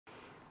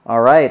All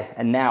right,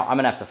 and now I'm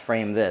gonna have to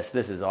frame this.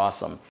 This is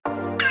awesome.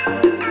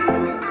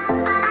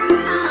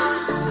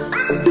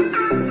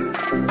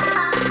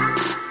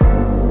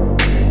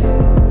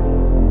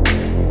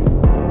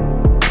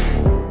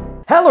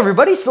 Hello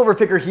everybody,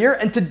 Silverpicker here,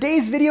 and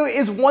today's video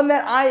is one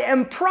that I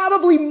am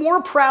probably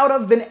more proud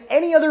of than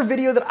any other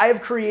video that I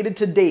have created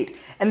to date.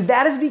 And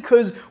that is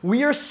because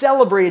we are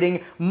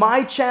celebrating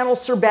my channel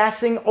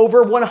surpassing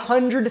over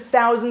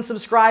 100,000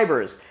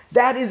 subscribers.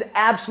 That is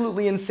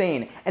absolutely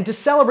insane. And to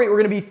celebrate, we're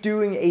gonna be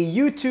doing a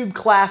YouTube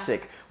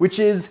classic, which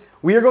is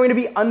we are going to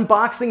be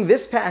unboxing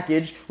this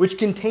package, which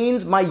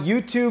contains my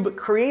YouTube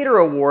Creator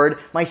Award,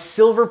 my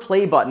silver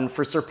play button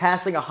for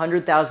surpassing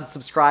 100,000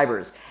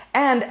 subscribers.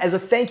 And as a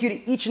thank you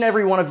to each and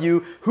every one of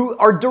you who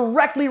are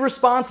directly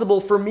responsible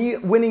for me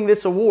winning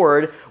this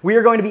award, we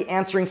are going to be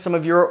answering some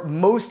of your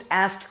most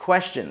asked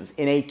questions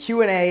in a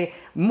Q&A,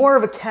 more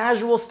of a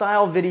casual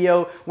style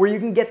video where you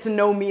can get to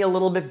know me a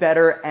little bit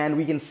better and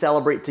we can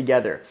celebrate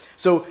together.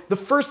 So the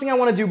first thing I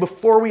want to do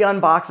before we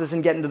unbox this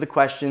and get into the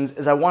questions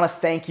is I want to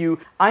thank you.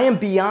 I am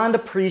beyond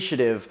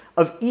appreciative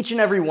of each and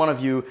every one of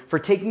you for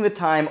taking the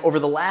time over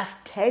the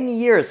last 10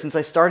 years since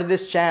I started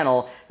this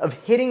channel of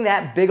hitting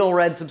that big ol'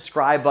 red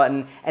subscribe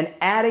button and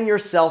adding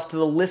yourself to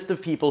the list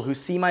of people who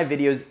see my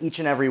videos each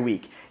and every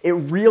week. It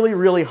really,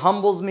 really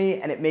humbles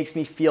me and it makes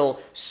me feel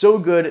so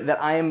good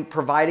that I am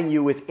providing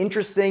you with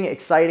interesting,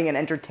 exciting, and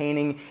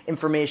entertaining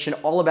information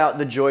all about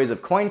the joys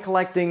of coin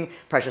collecting,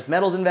 precious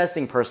metals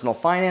investing, personal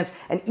finance,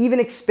 and even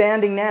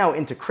expanding now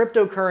into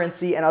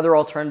cryptocurrency and other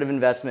alternative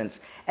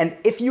investments. And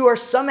if you are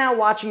somehow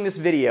watching this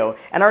video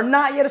and are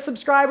not yet a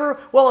subscriber,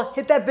 well,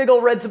 hit that big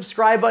old red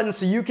subscribe button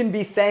so you can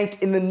be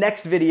thanked in the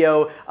next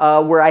video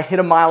where I hit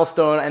a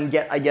milestone and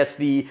get, I guess,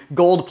 the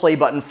gold play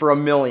button for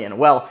 1 million.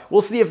 Well,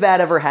 we'll see if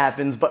that ever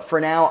happens, but for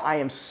now, I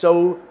am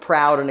so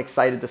proud and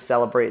excited to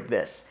celebrate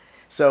this.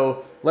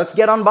 So let's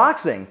get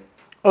unboxing.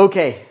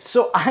 Okay,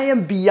 so I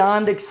am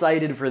beyond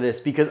excited for this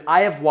because I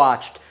have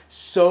watched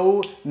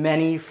so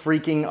many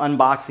freaking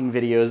unboxing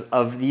videos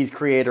of these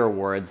creator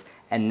awards.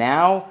 And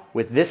now,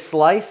 with this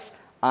slice,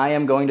 I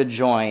am going to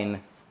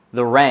join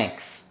the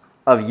ranks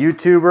of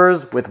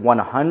YouTubers with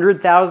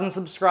 100,000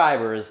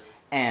 subscribers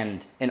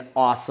and an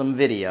awesome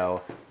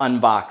video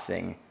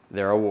unboxing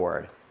their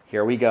award.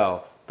 Here we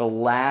go. The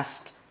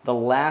last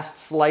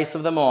slice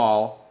of them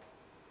all.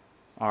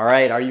 All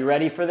right, are you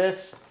ready for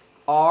this?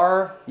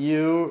 Are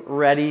you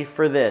ready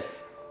for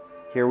this?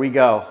 Here we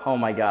go. Oh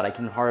my God, I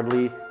can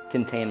hardly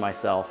contain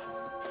myself.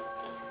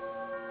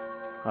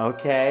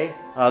 Okay,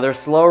 they're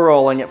slow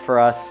rolling it for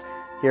us.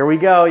 Here we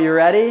go, you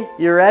ready?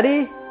 You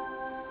ready?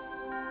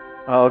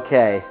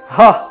 Okay,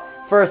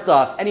 first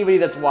off, anybody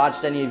that's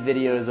watched any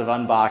videos of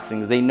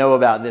unboxings, they know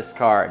about this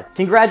card.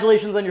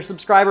 Congratulations on your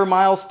subscriber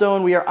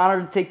milestone. We are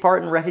honored to take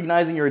part in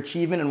recognizing your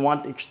achievement and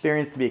want the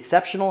experience to be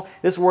exceptional.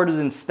 This award is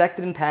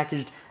inspected and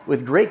packaged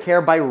with great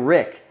care by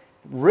Rick.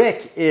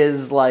 Rick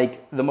is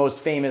like the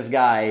most famous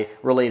guy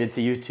related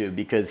to YouTube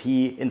because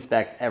he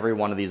inspects every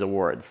one of these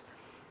awards.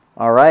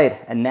 All right,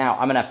 and now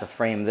I'm gonna have to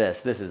frame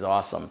this. This is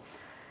awesome.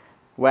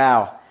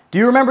 Wow. Do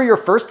you remember your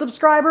first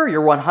subscriber,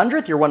 your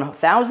 100th, your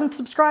 1,000th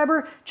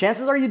subscriber?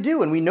 Chances are you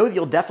do, and we know that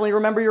you'll definitely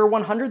remember your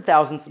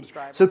 100,000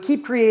 subscribers. So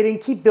keep creating,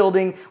 keep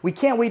building. We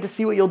can't wait to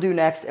see what you'll do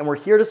next, and we're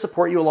here to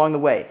support you along the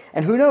way.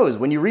 And who knows,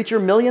 when you reach your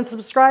 1,000,000th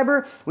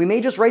subscriber, we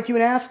may just write to you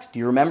and ask, do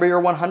you remember your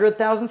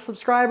 100,000th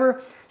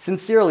subscriber?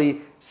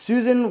 Sincerely,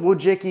 Susan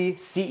Wojcicki,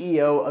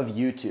 CEO of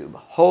YouTube.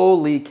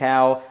 Holy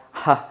cow,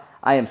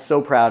 I am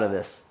so proud of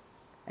this.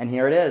 And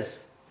here it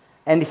is.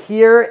 And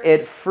here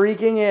it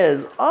freaking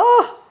is.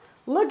 Oh,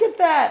 look at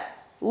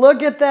that.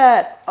 Look at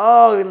that.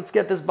 Oh, let's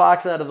get this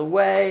box out of the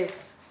way.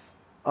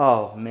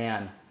 Oh,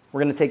 man.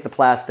 We're going to take the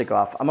plastic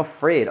off. I'm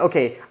afraid.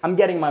 Okay, I'm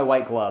getting my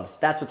white gloves.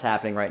 That's what's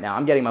happening right now.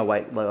 I'm getting my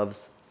white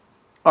gloves.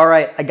 All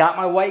right, I got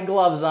my white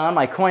gloves on,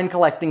 my coin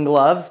collecting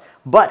gloves,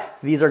 but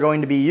these are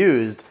going to be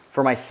used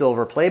for my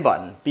silver play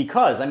button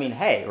because, I mean,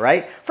 hey,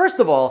 right? First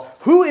of all,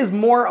 who is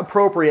more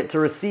appropriate to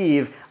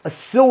receive a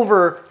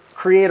silver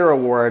Creator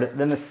Award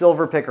than the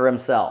Silverpicker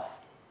himself?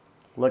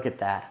 Look at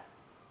that.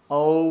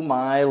 Oh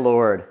my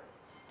Lord.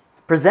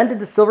 Presented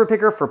to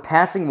Silverpicker for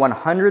passing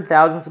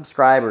 100,000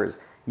 subscribers.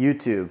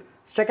 YouTube.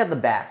 Let's check out the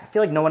back. I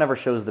feel like no one ever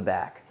shows the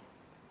back.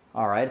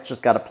 All right, it's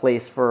just got a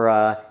place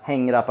for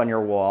hanging it up on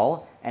your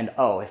wall. And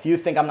oh, if you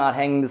think I'm not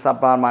hanging this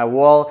up on my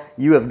wall,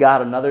 you have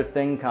got another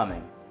thing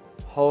coming.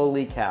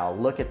 Holy cow,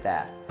 look at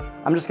that.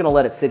 I'm just gonna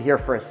let it sit here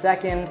for a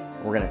second.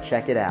 We're gonna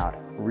check it out.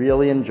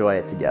 Really enjoy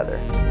it together.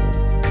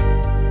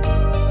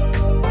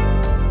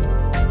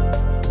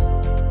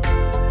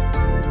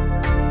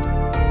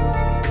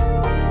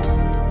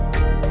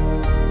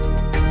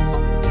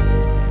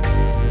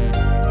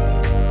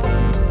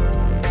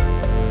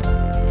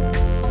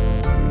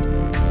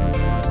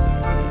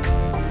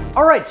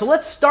 right, so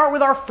let's start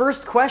with our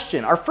first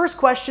question. Our first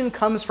question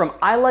comes from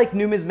I Like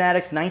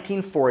Numismatics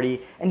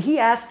 1940, and he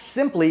asks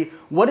simply,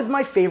 what is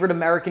my favorite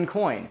American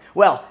coin?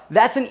 Well,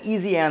 that's an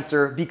easy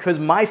answer because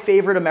my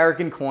favorite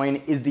American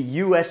coin is the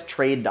US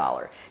trade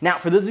dollar. Now,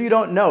 for those of you who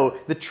don't know,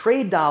 the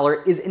trade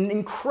dollar is an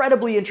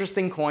incredibly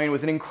interesting coin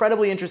with an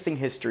incredibly interesting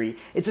history.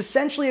 It's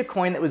essentially a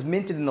coin that was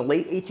minted in the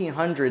late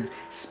 1800s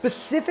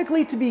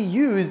specifically to be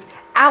used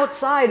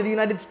outside of the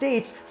United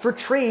States for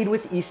trade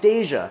with East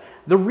Asia.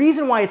 The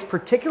reason why it's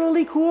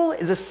particularly cool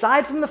is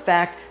aside from the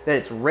fact that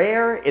it's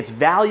rare, it's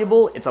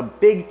valuable, it's a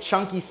big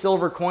chunky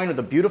silver coin with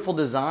a beautiful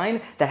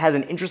design that has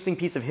an interesting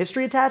piece of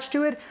history attached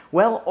to it,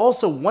 well,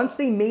 also once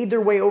they made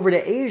their way over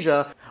to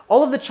Asia,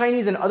 all of the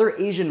Chinese and other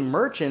Asian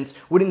merchants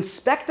would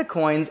inspect the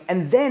coins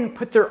and then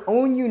put their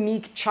own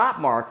unique chop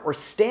mark or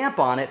stamp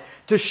on it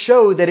to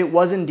show that it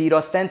was indeed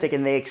authentic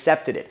and they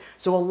accepted it.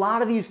 So a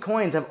lot of these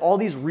coins have all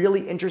these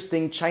really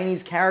interesting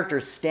Chinese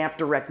characters stamped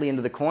directly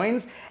into the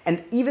coins,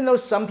 and even though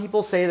some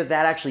people say that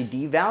that actually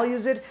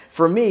devalues it,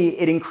 for me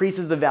it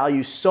increases the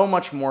value so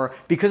much more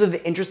because of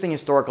the interesting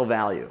historical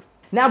value.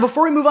 Now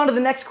before we move on to the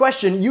next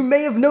question, you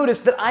may have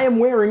noticed that I am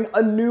wearing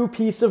a new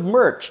piece of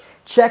merch.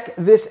 Check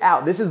this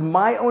out. This is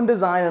my own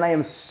design and I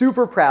am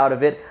super proud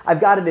of it. I've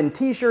got it in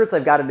t-shirts,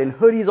 I've got it in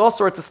hoodies, all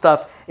sorts of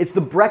stuff. It's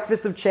the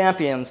Breakfast of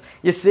Champions.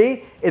 You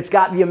see, it's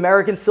got the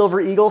American Silver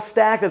Eagle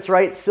stack. That's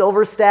right,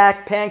 silver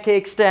stack,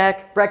 pancake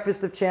stack,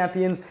 Breakfast of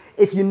Champions.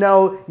 If you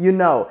know, you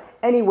know.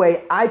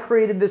 Anyway, I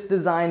created this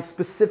design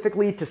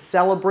specifically to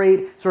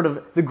celebrate sort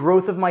of the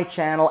growth of my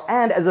channel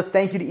and as a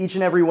thank you to each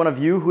and every one of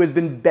you who has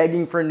been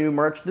begging for new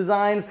merch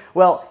designs.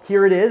 Well,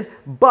 here it is,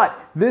 but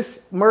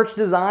this merch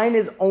design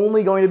is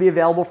only going to be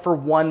available for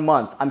 1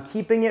 month. I'm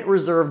keeping it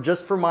reserved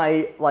just for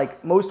my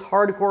most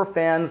hardcore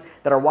fans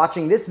that are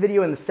watching this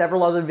video and the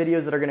several other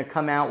videos that are going to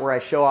come out where I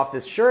show off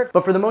this shirt.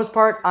 But for the most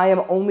part, I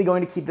am only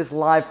going to keep this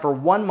live for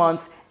 1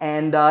 month.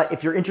 And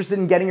if you're interested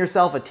in getting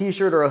yourself a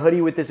t-shirt or a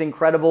hoodie with this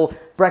incredible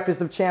Breakfast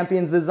of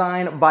Champions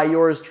design by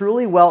yours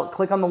truly, well,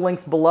 click on the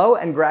links below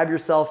and grab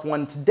yourself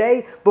one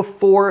today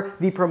before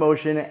the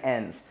promotion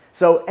ends.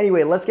 So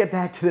anyway, let's get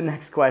back to the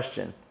next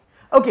question.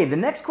 Okay, the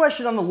next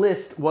question on the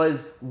list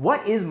was,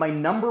 what is my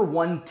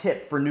 #1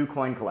 tip for new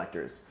coin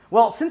collectors?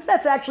 Well, since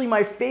that's actually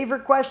my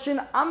favorite question,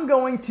 I'm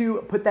going to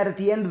put that at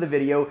the end of the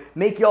video,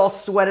 make you all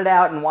sweat it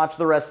out and watch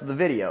the rest of the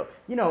video.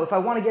 You know, if I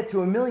want to get to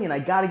 1 million, I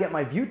gotta get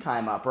my view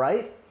time up,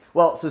 right?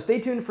 Well, so stay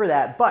tuned for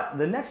that. But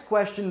the next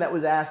question that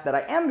was asked that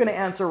I am going to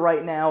answer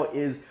right now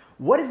is,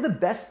 what is the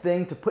best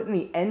thing to put in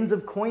the ends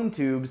of coin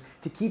tubes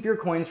to keep your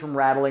coins from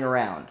rattling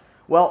around?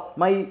 Well,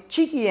 my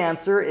cheeky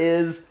answer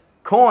is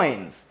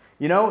coins.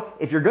 You know,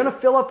 if you're going to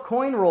fill up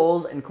coin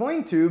rolls and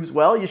coin tubes,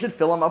 well, you should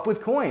fill them up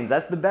with coins.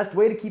 That's the best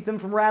way to keep them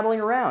from rattling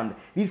around.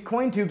 These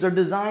coin tubes are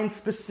designed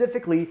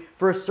specifically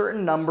for a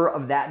certain number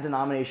of that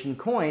denomination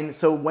coin,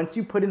 so once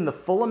you put in the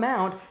full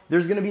amount,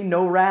 there's going to be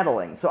no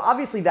rattling. So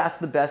obviously that's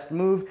the best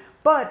move,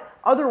 but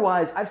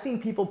otherwise I've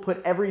seen people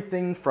put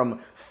everything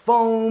from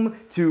foam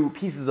to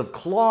pieces of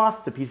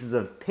cloth to pieces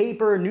of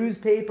paper,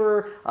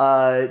 newspaper,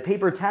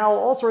 paper towel,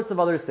 all sorts of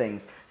other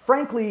things.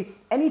 Frankly,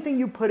 anything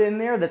you put in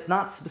there that's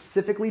not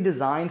specifically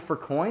designed for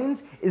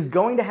coins is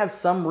going to have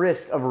some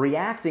risk of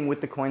reacting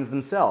with the coins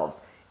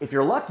themselves. If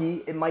you're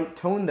lucky, it might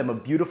tone them a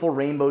beautiful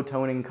rainbow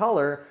toning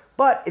color,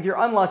 but if you're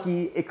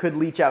unlucky, it could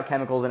leach out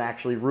chemicals and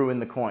actually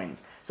ruin the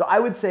coins. So I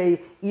would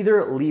say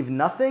either leave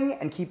nothing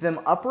and keep them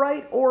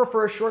upright, or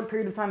for a short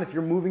period of time, if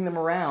you're moving them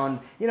around,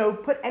 you know,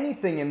 put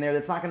anything in there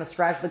that's not going to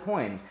scratch the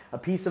coins. A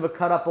piece of a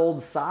cut up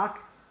old sock?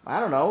 I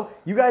don't know.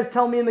 You guys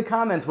tell me in the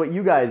comments what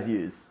you guys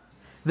use.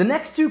 The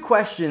next two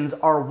questions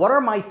are, what are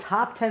my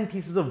top 10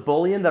 pieces of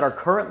bullion that are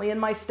currently in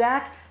my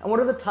stack, and what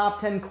are the top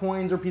 10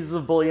 coins or pieces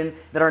of bullion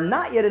that are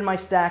not yet in my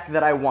stack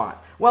that I want?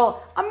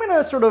 Well, I'm going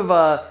to sort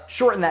of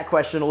shorten that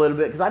question a little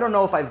bit because I don't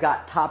know if I've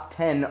got top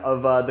 10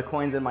 of the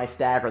coins in my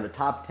stack or the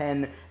top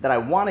 10 that I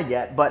want to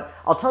get, but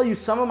I'll tell you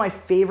some of my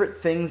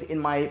favorite things in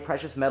my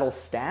precious metal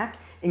stack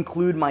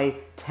include my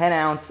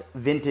 10-ounce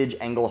vintage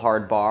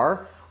Engelhard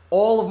bar,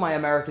 all of my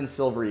American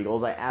Silver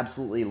Eagles, I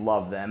absolutely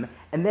love them,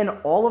 and then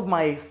all of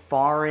my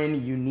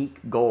foreign unique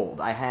gold.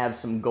 I have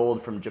some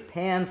gold from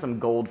Japan, some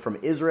gold from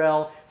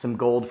Israel, some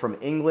gold from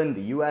England,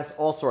 the US,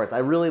 all sorts. I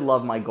really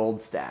love my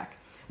gold stack.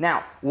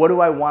 Now, what do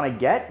I want to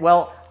get?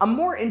 Well, I'm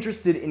more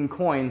interested in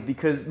coins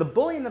because the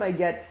bullion that I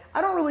get,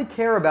 I don't really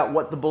care about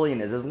what the bullion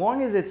is, as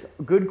long as it's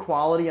good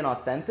quality and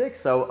authentic.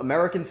 So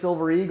American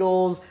Silver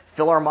Eagles,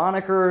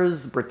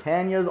 Philharmonicers,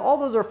 Britannias, all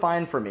those are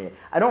fine for me.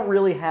 I don't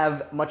really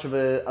have much of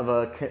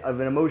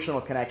an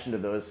emotional connection to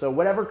those. So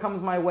whatever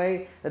comes my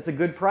way that's a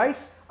good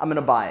price, I'm going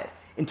to buy it.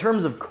 In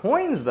terms of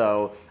coins,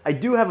 though, I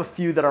do have a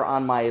few that are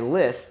on my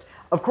list.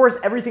 Of course,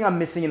 everything I'm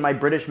missing in my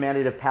British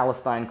Mandate of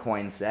Palestine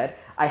coin set.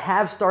 I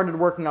have started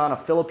working on a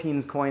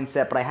Philippines coin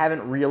set, but I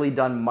haven't really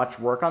done much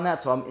work on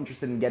that, so I'm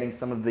interested in getting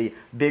some of the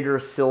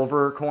bigger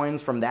silver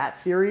coins from that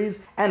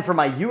series. And for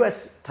my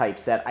US type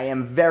set, I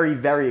am very,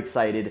 very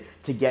excited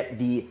to get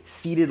the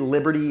seated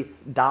Liberty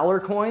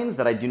dollar coins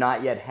that I do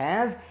not yet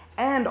have,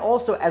 And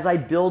also, as I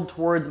build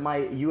towards my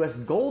US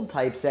gold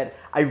typeset,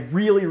 I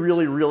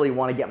really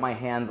want to get my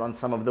hands on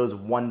some of those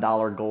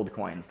 $1 gold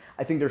coins.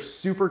 I think they're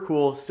super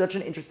cool, such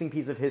an interesting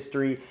piece of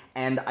history,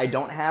 and I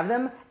don't have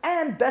them.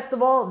 And best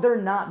of all,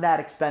 they're not that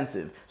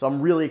expensive. So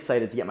I'm really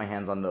excited to get my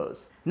hands on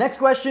those. Next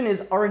question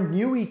is, are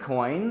Nui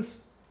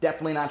coins,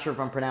 definitely not sure if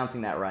I'm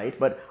pronouncing that right,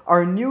 but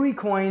are Nui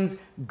coins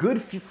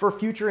good for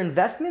future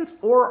investments,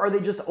 or are they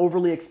just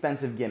overly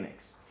expensive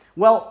gimmicks?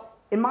 Well,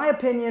 in my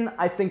opinion,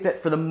 I think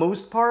that for the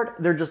most part,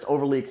 they're just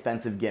overly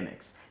expensive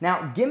gimmicks.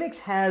 Now, gimmicks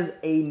has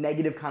a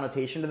negative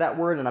connotation to that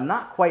word, and I'm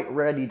not quite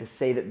ready to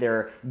say that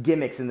they're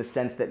gimmicks in the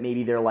sense that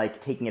maybe they're like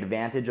taking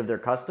advantage of their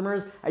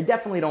customers. I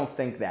definitely don't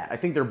think that. I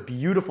think they're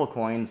beautiful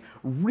coins,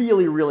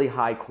 really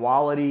high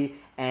quality,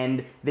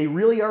 and they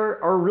really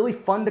are really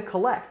fun to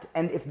collect.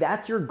 And if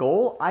that's your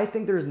goal, I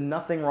think there's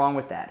nothing wrong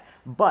with that.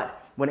 But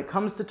when it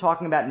comes to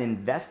talking about an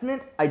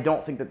investment, I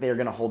don't think that they are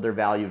going to hold their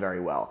value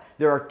very well.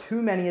 There are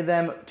too many of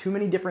them, too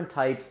many different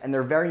types, and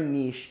they're very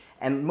niche,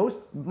 and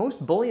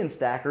most bullion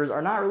stackers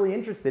are not really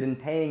interested in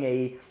paying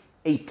a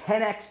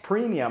 10x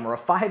premium or a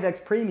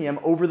 5x premium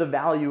over the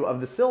value of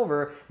the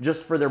silver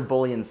just for their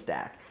bullion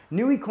stack.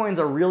 Nui coins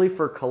are really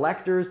for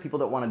collectors, people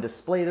that want to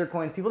display their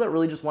coins, people that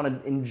really just want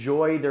to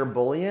enjoy their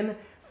bullion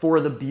for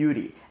the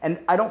beauty. And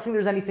I don't think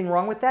there's anything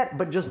wrong with that,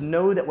 but just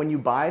know that when you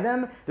buy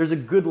them, there's a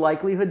good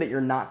likelihood that you're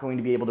not going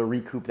to be able to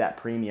recoup that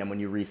premium when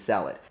you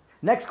resell it.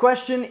 Next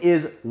question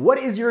is, what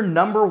is your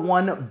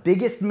 #1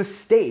 biggest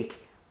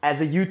mistake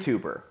as a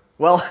YouTuber?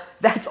 Well,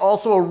 that's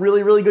also a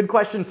really good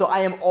question, so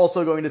I am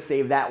also going to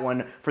save that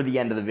one for the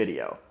end of the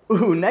video.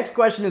 Ooh, next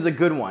question is a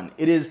good one.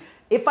 It is,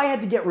 if I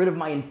had to get rid of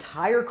my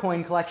entire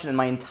coin collection and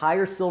my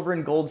entire silver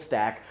and gold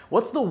stack,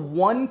 what's the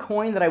one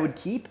coin that I would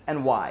keep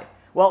and why?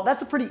 Well,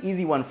 that's a pretty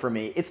easy one for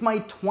me. It's my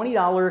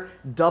 $20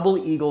 Double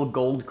Eagle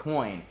gold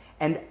coin.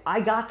 And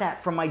I got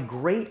that from my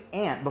great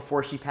aunt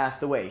before she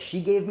passed away.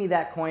 She gave me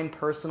that coin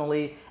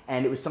personally,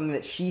 and it was something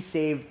that she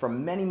saved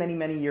from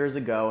many years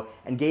ago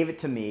and gave it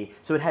to me.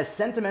 So it has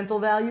sentimental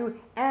value,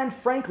 and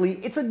frankly,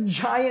 it's a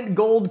giant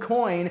gold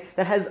coin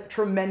that has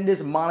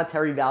tremendous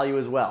monetary value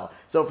as well.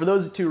 So for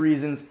those two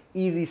reasons,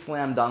 easy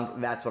slam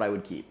dunk, that's what I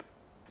would keep.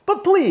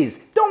 But please,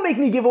 don't make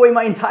me give away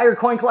my entire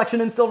coin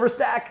collection and silver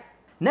stack.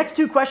 Next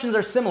two questions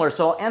are similar,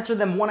 so I'll answer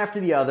them one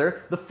after the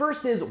other. The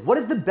first is, what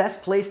is the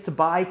best place to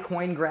buy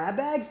coin grab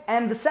bags?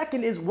 And the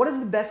second is, what is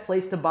the best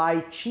place to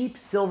buy cheap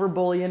silver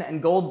bullion and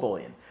gold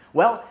bullion?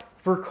 Well,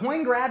 for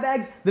coin grab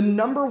bags, the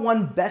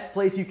 #1 best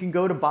place you can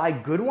go to buy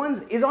good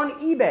ones is on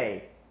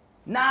eBay.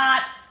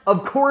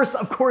 Of course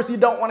you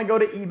don't want to go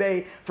to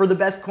eBay for the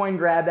best coin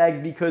grab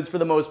bags because for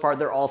the most part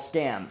they're all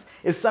scams.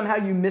 If somehow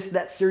you missed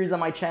that series on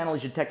my channel, you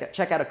should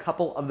check out a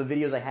couple of the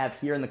videos I have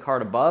here in the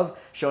card above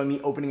showing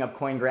me opening up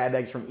coin grab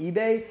bags from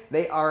eBay.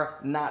 They are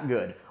not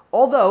good.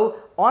 Although,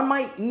 on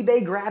my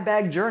eBay grab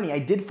bag journey, I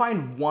did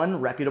find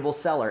one reputable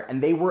seller, and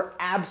they were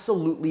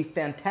absolutely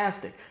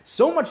fantastic.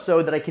 So much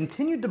so that I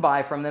continued to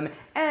buy from them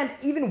and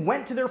even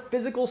went to their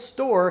physical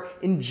store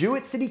in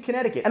Jewett City,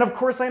 Connecticut. And of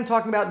course, I am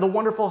talking about the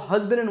wonderful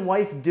husband and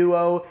wife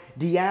duo,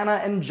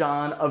 Deanna and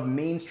John of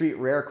Main Street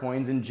Rare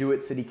Coins in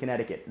Jewett City,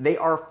 Connecticut. They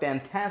are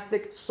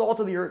fantastic,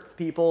 salt-of-the-earth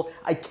people.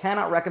 I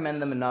cannot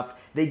recommend them enough.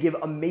 They give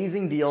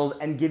amazing deals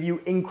and give you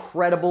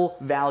incredible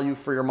value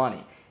for your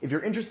money. If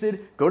you're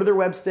interested, go to their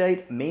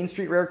website,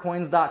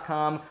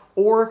 mainstreetrarecoins.com,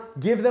 or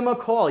give them a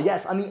call.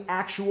 Yes, on the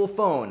actual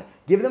phone.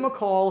 Give them a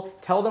call,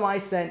 tell them I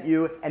sent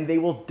you, and they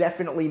will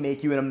definitely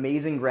make you an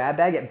amazing grab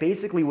bag at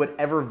basically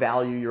whatever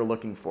value you're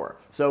looking for.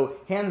 So,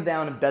 hands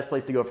down, best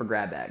place to go for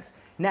grab bags.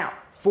 Now,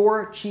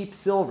 for cheap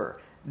silver.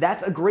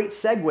 That's a great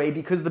segue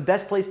because the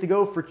best place to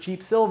go for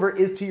cheap silver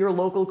is to your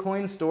local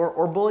coin store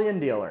or bullion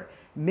dealer.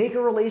 Make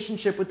a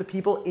relationship with the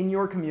people in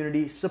your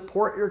community.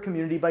 Support your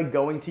community by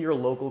going to your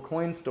local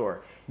coin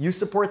store. You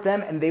support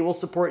them and they will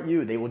support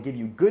you. They will give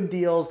you good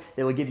deals.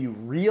 They will give you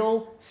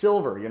real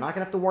silver. You're not going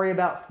to have to worry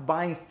about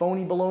buying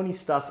phony baloney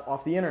stuff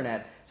off the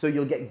internet. So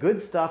you'll get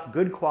good stuff,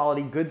 good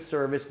quality, good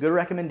service, good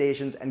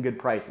recommendations, and good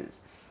prices.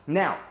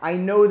 Now, I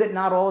know that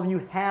not all of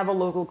you have a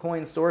local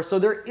coin store, so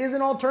there is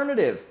an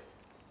alternative.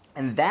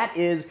 And that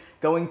is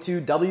going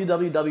to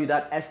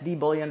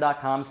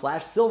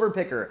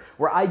www.sdbullion.com/silverpicker,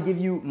 where I give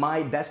you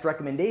my best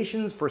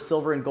recommendations for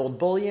silver and gold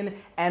bullion,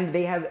 and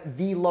they have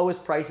the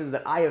lowest prices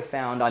that I have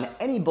found on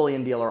any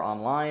bullion dealer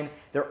online.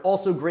 They're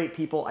also great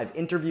people. I've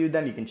interviewed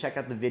them. You can check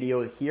out the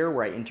video here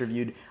where I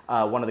interviewed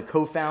one of the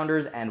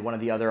co-founders and one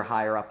of the other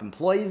higher up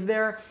employees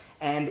there.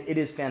 And it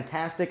is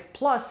fantastic.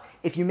 Plus,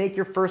 if you make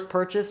your first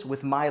purchase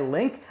with my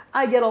link,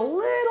 I get a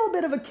little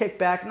bit of a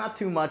kickback, not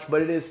too much,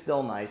 but it is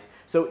still nice.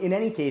 So in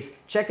any case,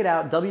 check it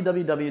out,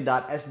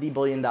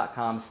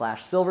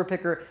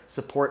 www.sdbullion.com/silverpicker.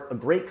 Support a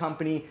great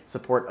company,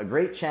 support a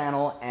great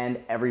channel, and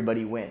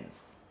everybody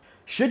wins.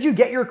 Should you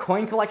get your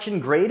coin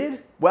collection graded?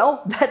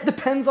 Well, that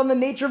depends on the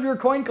nature of your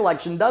coin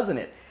collection, doesn't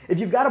it? If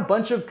you've got a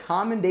bunch of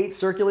common date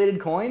circulated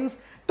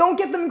coins, Don't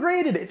get them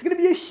graded. It's going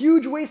to be a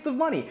huge waste of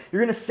money.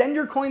 You're going to send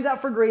your coins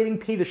out for grading,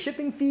 pay the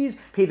shipping fees,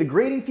 pay the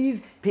grading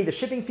fees, pay the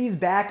shipping fees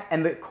back,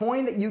 and the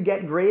coin that you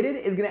get graded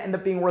is going to end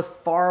up being worth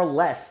far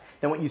less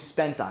than what you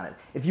spent on it.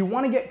 If you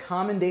want to get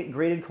common date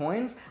graded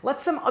coins,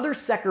 let some other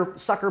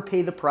sucker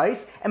pay the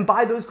price and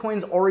buy those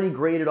coins already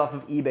graded off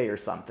of eBay or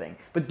something.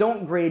 But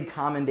don't grade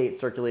common date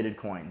circulated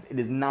coins. It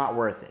is not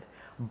worth it.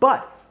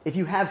 But if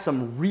you have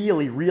some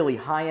really, really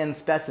high-end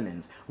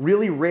specimens,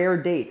 really rare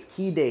dates,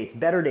 key dates,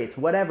 better dates,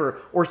 whatever,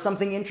 or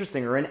something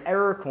interesting, or an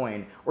error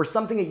coin, or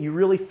something that you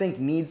really think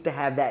needs to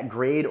have that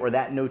grade or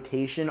that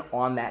notation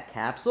on that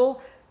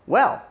capsule,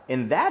 well,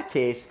 in that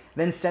case,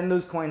 then send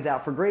those coins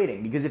out for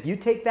grading. Because if you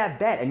take that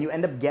bet and you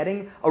end up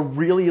getting a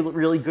really,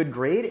 really good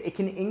grade, it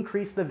can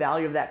increase the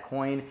value of that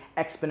coin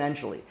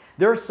exponentially.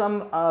 There are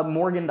some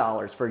Morgan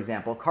dollars, for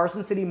example,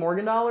 Carson City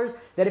Morgan dollars,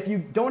 that if you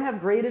don't have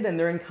graded and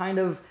they're in kind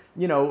of,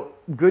 you know,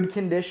 good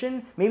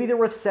condition, maybe they're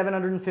worth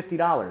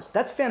 $750.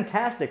 That's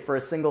fantastic for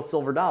a single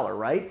silver dollar,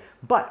 right?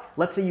 But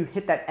let's say you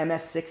hit that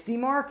MS60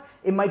 mark,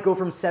 it might go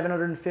from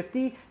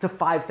 $750 to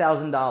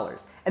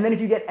 $5,000. And then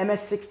if you get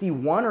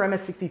MS61 or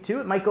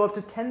MS62, it might go up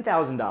to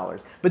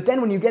 $10,000. But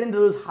then when you get into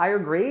those higher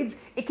grades,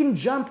 it can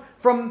jump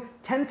from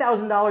 $10,000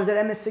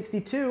 at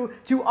MS62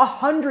 to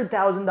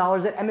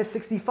 $100,000 at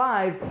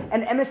MS65,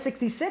 and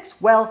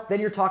MS66, well, then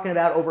you're talking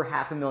about over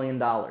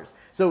 $500,000.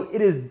 So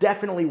it is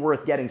definitely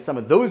worth getting some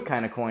of those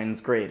kind of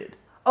coins graded.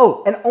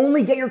 Oh, and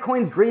only get your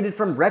coins graded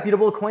from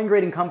reputable coin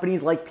grading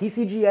companies like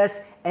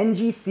PCGS,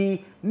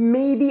 NGC,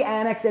 maybe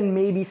Annex, and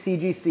maybe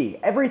CGC.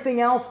 Everything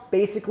else,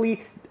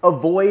 basically,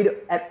 avoid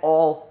at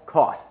all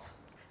costs.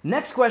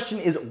 Next question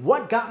is,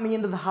 what got me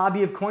into the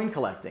hobby of coin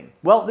collecting?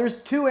 Well,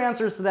 there's two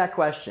answers to that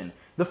question.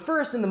 The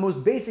first and the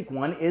most basic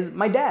one is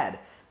my dad.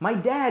 My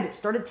dad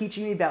started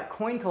teaching me about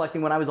coin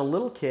collecting when I was a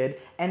little kid,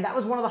 and that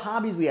was one of the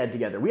hobbies we had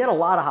together. We had a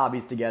lot of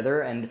hobbies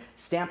together, and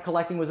stamp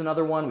collecting was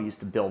another one. We used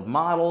to build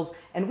models,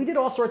 and we did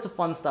all sorts of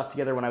fun stuff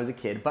together when I was a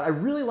kid. But I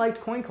really liked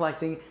coin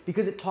collecting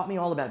because it taught me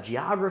all about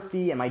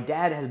geography, and my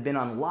dad has been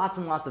on lots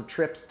and lots of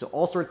trips to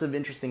all sorts of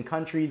interesting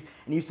countries,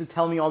 and he used to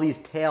tell me all these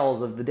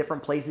tales of the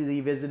different places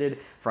he visited,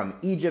 from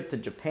Egypt to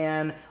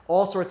Japan,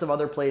 all sorts of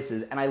other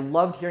places, and I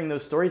loved hearing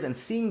those stories, and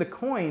seeing the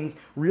coins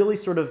really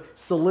sort of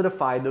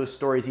solidified those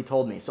stories he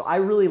told me. So I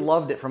really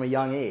loved it from a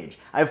young age.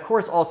 I, of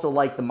course, also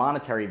liked the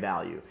monetary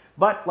value.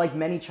 But like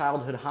many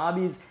childhood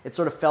hobbies, it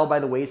sort of fell by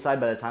the wayside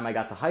by the time I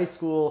got to high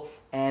school,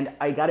 and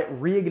I got it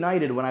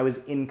reignited when I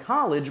was in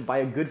college by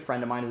a good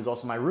friend of mine who was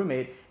also my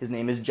roommate. His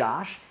name is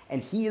Josh,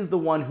 and he is the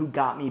one who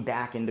got me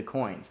back into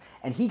coins.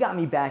 And he got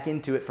me back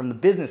into it from the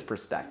business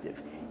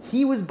perspective.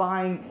 He was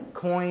buying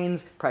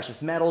coins,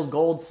 precious metals,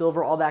 gold,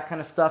 silver, all that kind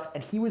of stuff,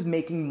 and he was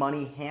making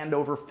money hand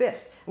over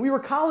fist. And we were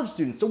college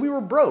students, so we were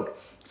broke.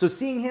 So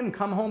seeing him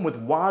come home with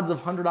wads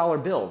of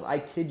 $100 bills, I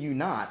kid you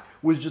not,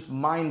 was just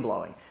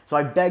mind-blowing. So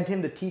I begged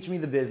him to teach me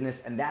the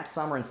business, and that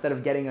summer, instead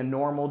of getting a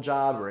normal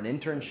job or an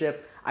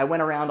internship, I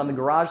went around on the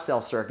garage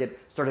sale circuit,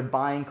 started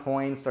buying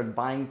coins, started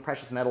buying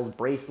precious metals,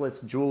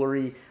 bracelets,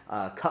 jewelry,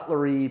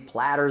 cutlery,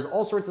 platters,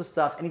 all sorts of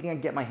stuff, anything I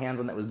could get my hands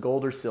on that was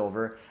gold or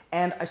silver,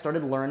 and I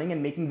started learning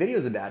and making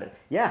videos about it.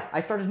 Yeah,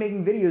 I started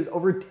making videos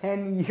over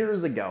 10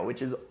 years ago,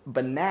 which is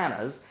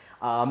bananas.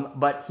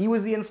 But he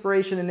was the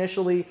inspiration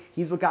initially.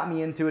 He's what got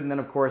me into it. And then,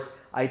 of course,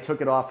 I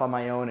took it off on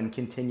my own and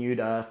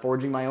continued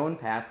forging my own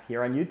path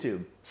here on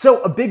YouTube.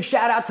 So a big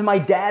shout out to my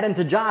dad and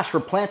to Josh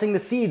for planting the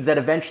seeds that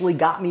eventually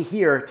got me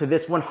here to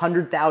this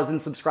 100,000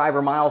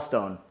 subscriber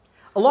milestone.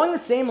 Along the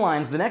same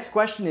lines, the next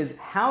question is,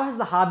 how has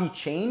the hobby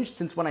changed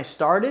since when I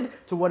started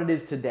to what it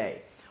is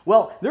today?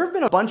 Well, there have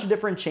been a bunch of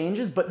different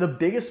changes, but the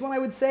biggest one I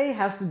would say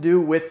has to do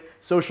with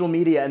social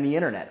media and the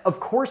internet. Of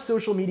course,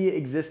 social media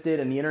existed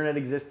and the internet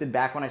existed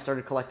back when I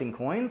started collecting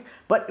coins,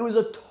 but it was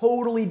a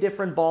totally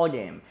different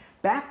ballgame.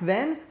 Back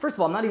then, first of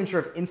all, I'm not even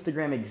sure if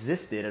Instagram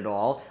existed at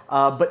all,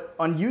 but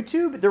on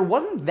YouTube, there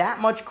wasn't that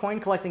much coin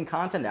collecting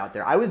content out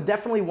there. I was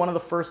definitely one of the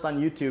first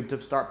on YouTube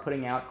to start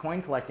putting out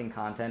coin collecting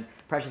content,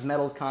 precious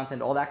metals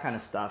content, all that kind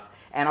of stuff.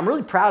 And I'm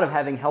really proud of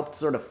having helped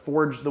sort of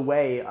forge the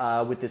way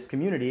with this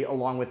community,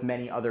 along with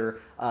many other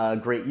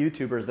great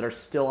YouTubers that are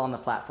still on the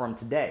platform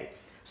today.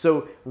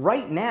 So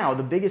right now,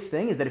 the biggest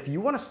thing is that if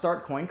you want to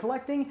start coin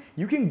collecting,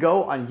 you can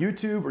go on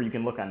YouTube or you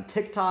can look on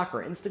TikTok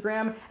or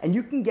Instagram, and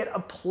you can get a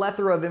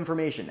plethora of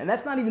information. And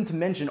that's not even to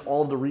mention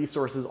all of the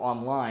resources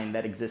online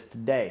that exist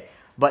today.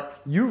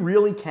 But you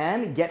really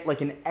can get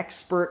like an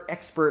expert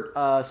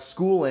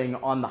schooling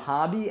on the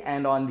hobby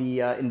and on the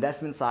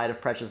investment side of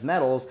precious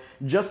metals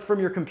just from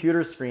your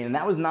computer screen. And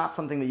that was not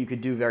something that you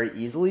could do very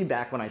easily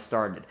back when I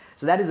started.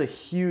 So that is a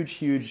huge,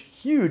 huge,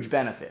 huge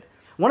benefit.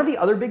 One of the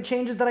other big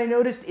changes that I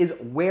noticed is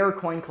where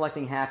coin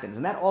collecting happens,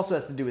 and that also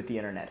has to do with the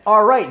internet.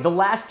 All right, the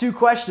last two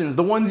questions,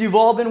 the ones you've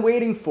all been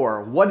waiting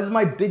for. What is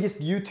my biggest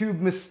YouTube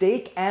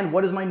mistake, and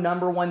what is my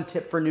 #1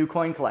 tip for new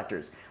coin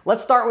collectors?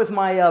 Let's start with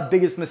my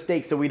biggest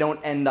mistake so we don't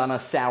end on a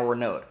sour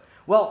note.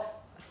 Well,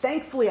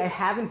 Thankfully, I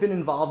haven't been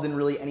involved in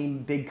really any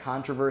big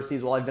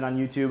controversies while I've been on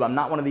YouTube. I'm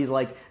not one of these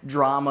like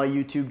drama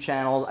YouTube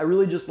channels. I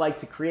really just like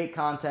to create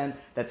content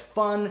that's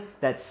fun,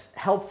 that's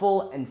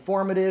helpful,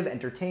 informative,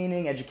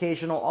 entertaining,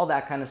 educational, all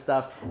that kind of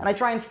stuff. And I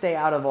try and stay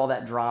out of all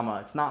that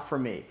drama. It's not for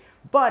me.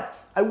 But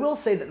I will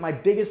say that my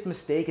biggest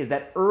mistake is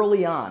that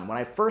early on, when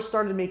I first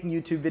started making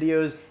YouTube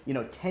videos,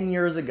 10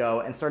 years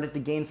ago and started to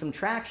gain some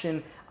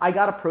traction, I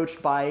got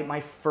approached by my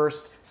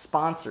first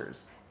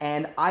sponsors.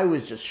 And I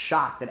was just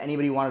shocked that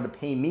anybody wanted to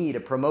pay me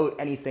to promote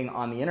anything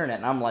on the internet.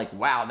 And I'm like,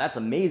 wow, that's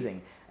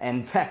amazing.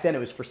 And back then it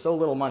was for so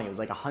little money. It was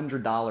like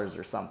 $100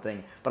 or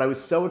something. But I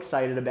was so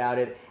excited about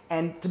it.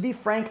 And to be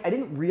frank, I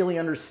didn't really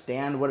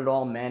understand what it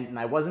all meant. And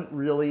I wasn't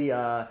really,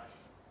 I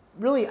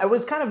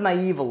was kind of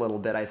naive a little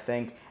bit, I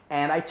think.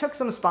 And I took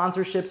some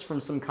sponsorships from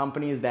some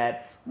companies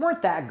that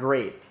weren't that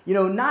great.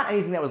 Not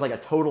anything that was like a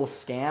total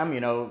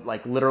scam,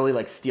 like literally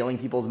like stealing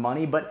people's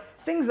money, but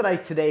things that I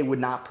today would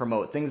not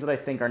promote, things that I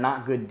think are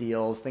not good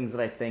deals, things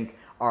that I think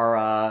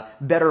are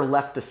better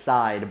left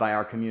aside by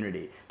our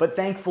community. But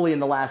thankfully in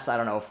the last,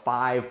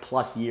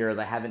 5+ years,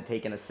 I haven't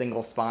taken a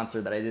single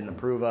sponsor that I didn't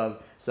approve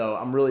of, so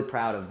I'm really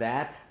proud of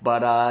that.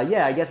 But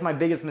yeah, I guess my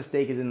biggest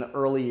mistake is in the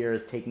early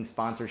years taking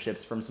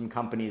sponsorships from some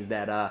companies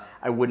that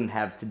I wouldn't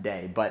have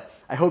today. But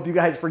I hope you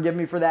guys forgive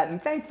me for that,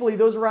 and thankfully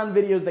those were on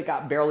videos that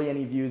got barely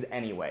any views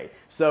anyway.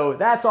 So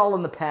that's all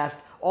in the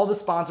past. All the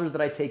sponsors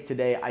that I take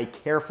today, I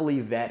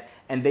carefully vet,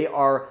 and they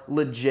are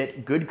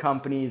legit good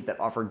companies that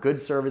offer good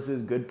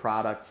services, good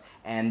products.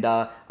 And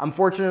I'm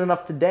fortunate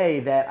enough today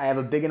that I have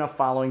a big enough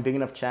following, big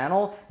enough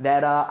channel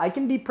that I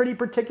can be pretty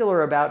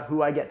particular about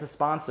who I get to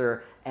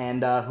sponsor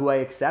and who I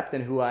accept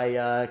and who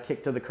I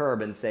kick to the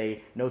curb and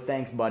say, no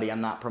thanks, buddy,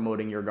 I'm not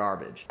promoting your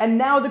garbage. And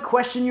now the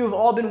question you have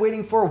all been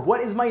waiting for: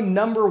 what is my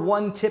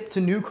 #1 tip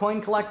to new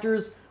coin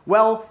collectors?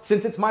 Well,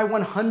 since it's my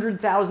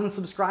 100,000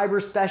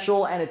 subscriber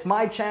special and it's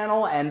my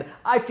channel and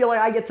I feel like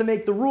I get to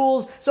make the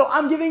rules, so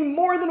I'm giving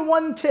more than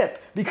one tip,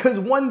 because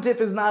one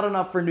tip is not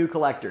enough for new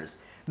collectors.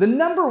 The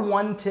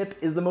 #1 tip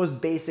is the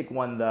most basic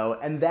one though,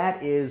 and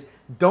that is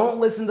don't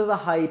listen to the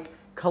hype,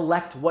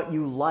 collect what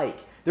you like.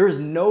 There is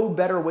no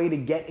better way to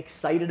get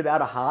excited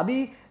about a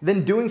hobby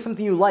than doing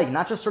something you like,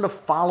 not just sort of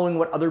following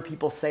what other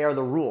people say are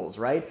the rules,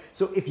 right?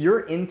 So if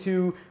you're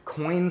into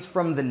coins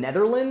from the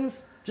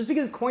Netherlands, just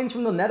because coins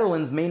from the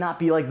Netherlands may not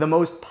be like the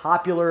most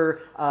popular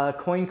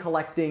coin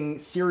collecting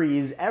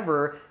series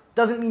ever,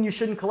 doesn't mean you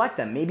shouldn't collect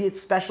them. Maybe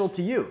it's special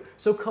to you.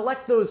 So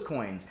collect those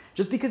coins.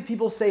 Just because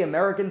people say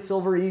American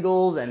Silver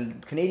Eagles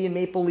and Canadian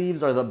Maple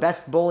Leaves are the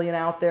best bullion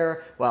out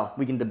there, well,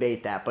 we can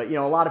debate that. But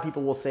a lot of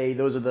people will say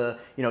those are the,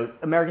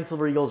 American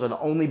Silver Eagles are the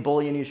only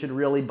bullion you should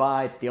really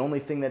buy. It's the only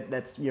thing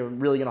that's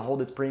really gonna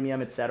hold its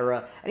premium,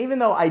 etc. And even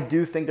though I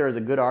do think there is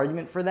a good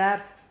argument for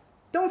that,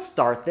 don't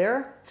start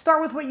there.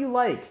 Start with what you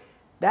like.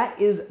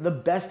 That is the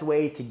best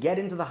way to get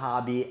into the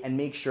hobby and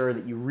make sure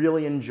that you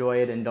really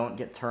enjoy it and don't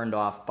get turned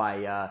off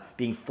by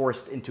being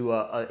forced into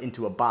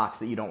a box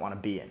that you don't want to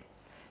be in.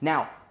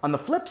 Now, on the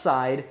flip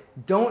side,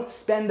 don't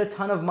spend a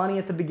ton of money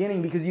at the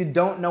beginning because you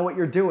don't know what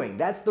you're doing.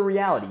 That's the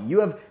reality.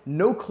 You have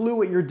no clue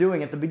what you're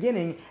doing at the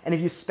beginning, and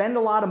if you spend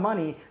a lot of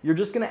money, you're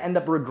just going to end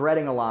up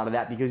regretting a lot of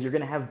that because you're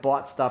going to have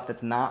bought stuff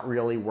that's not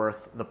really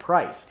worth the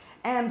price.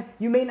 And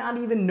you may not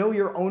even know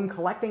your own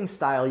collecting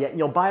style yet, and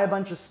you'll buy a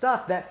bunch of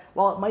stuff that,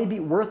 while it might be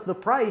worth the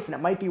price and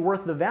it might be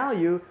worth the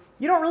value,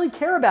 you don't really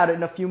care about it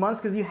in a few months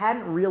because you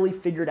hadn't really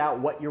figured out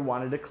what you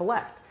wanted to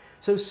collect.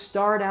 So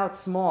start out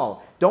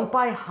small. Don't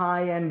buy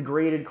high-end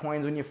graded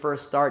coins when you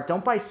first start.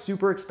 Don't buy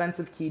super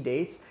expensive key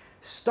dates.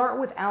 Start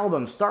with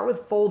albums, start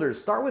with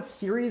folders, start with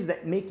series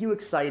that make you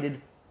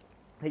excited,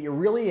 that you're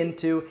really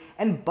into,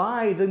 and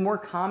buy the more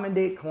common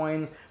date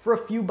coins for a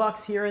few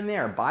bucks here and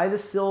there. Buy the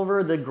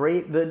silver,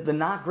 the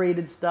not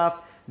graded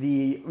stuff,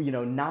 the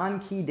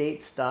non-key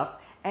date stuff,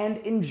 and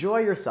enjoy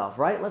yourself,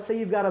 right? Let's say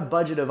you've got a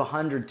budget of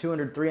 $100,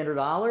 $200,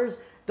 $300.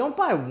 Don't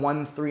buy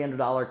one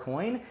 $300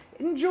 coin.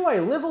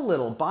 Enjoy, live a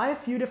little, buy a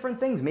few different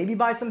things. Maybe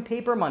buy some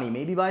paper money,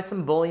 maybe buy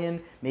some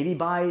bullion, maybe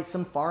buy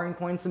some foreign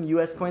coins, some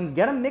US coins.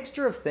 Get a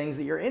mixture of things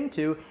that you're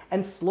into,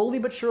 and slowly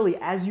but surely,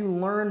 as you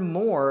learn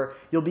more,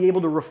 you'll be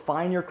able to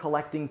refine your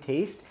collecting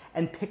taste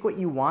and pick what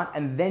you want,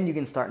 and then you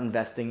can start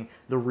investing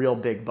the real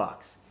big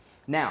bucks.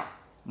 Now,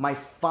 my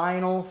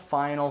final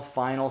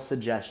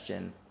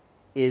suggestion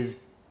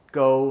is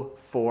go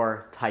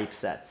for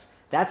typesets.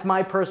 That's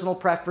my personal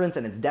preference,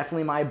 and it's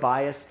definitely my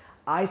bias.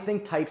 I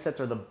think typesets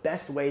are the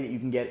best way that you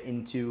can get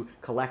into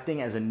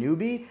collecting as a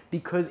newbie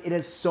because it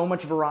has so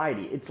much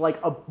variety. It's like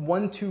a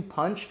 1-2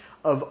 punch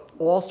of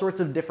all sorts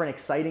of different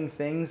exciting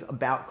things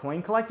about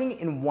coin collecting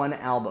in one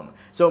album.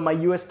 So my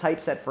US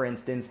typeset, for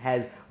instance,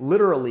 has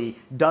literally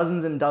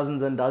dozens and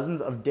dozens and dozens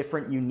of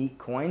different unique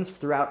coins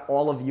throughout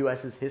all of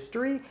US's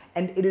history,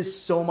 and it is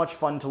so much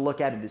fun to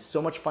look at, it is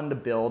so much fun to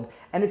build,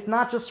 and it's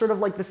not just sort of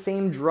like the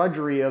same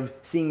drudgery of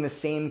seeing the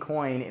same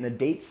coin in a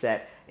date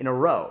set in a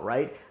row,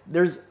 right?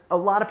 There's a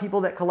lot of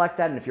people that collect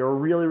that, and if you're a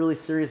really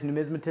serious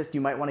numismatist,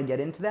 you might want to get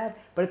into that.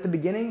 But at the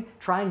beginning,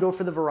 try and go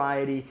for the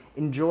variety,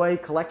 enjoy,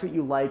 collect what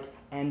you like,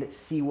 and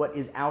see what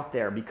is out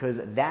there,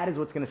 because that is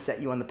what's gonna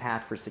set you on the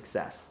path for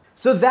success.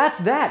 So that's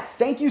that.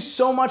 Thank you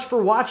so much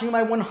for watching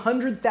my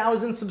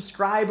 100,000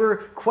 subscriber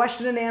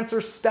question and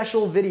answer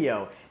special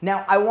video.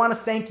 Now, I want to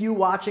thank you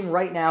watching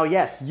right now.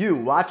 Yes, you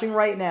watching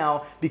right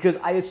now, because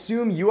I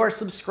assume you are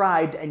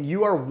subscribed and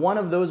you are one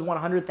of those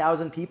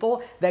 100,000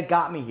 people that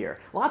got me here.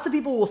 Lots of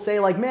people will say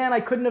like, man,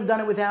 I couldn't have done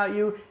it without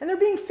you, and they're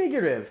being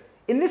figurative.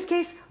 In this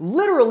case,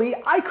 literally,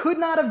 I could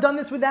not have done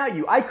this without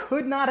you. I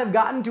could not have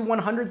gotten to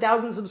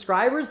 100,000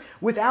 subscribers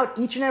without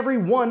each and every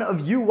one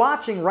of you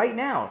watching right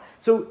now.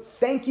 So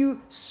thank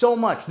you so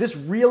much. This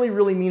really,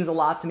 really means a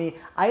lot to me.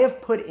 I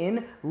have put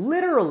in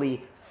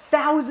literally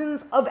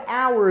thousands of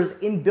hours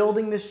in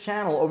building this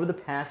channel over the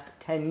past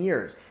 10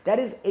 years. That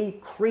is a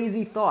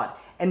crazy thought.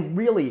 And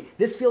really,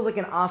 this feels like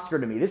an Oscar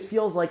to me. This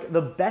feels like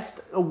the best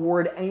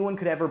award anyone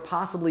could ever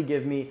possibly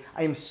give me.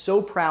 I am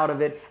so proud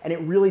of it, and it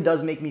really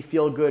does make me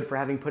feel good for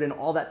having put in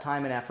all that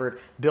time and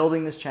effort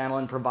building this channel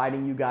and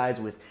providing you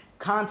guys with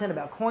content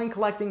about coin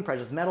collecting,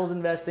 precious metals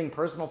investing,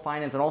 personal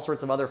finance, and all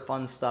sorts of other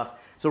fun stuff.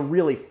 So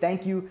really,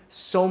 thank you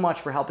so much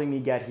for helping me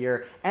get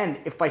here. And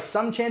if by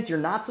some chance you're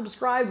not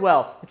subscribed,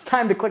 well, it's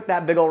time to click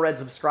that big old red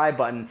subscribe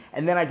button,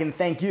 and then I can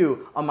thank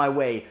you on my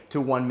way to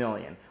 1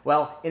 million.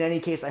 Well, in any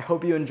case, I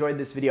hope you enjoyed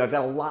this video. I've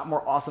got a lot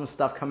more awesome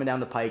stuff coming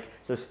down the pike,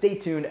 so stay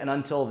tuned, and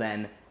until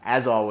then,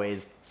 as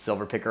always,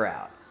 Silverpicker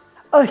out.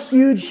 A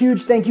huge,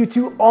 huge thank you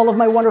to all of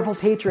my wonderful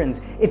patrons.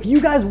 If you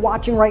guys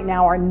watching right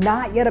now are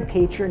not yet a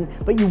patron,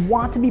 but you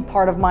want to be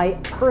part of my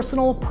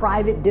personal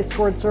private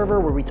Discord server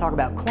where we talk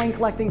about coin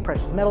collecting,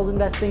 precious metals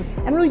investing,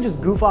 and really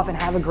just goof off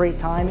and have a great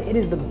time, it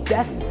is the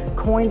best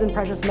coins and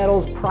precious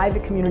metals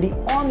private community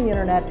on the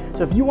internet.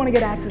 So if you want to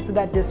get access to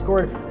that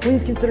Discord,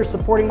 please consider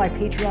supporting my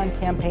Patreon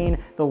campaign.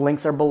 The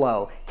links are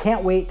below.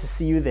 Can't wait to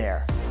see you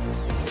there.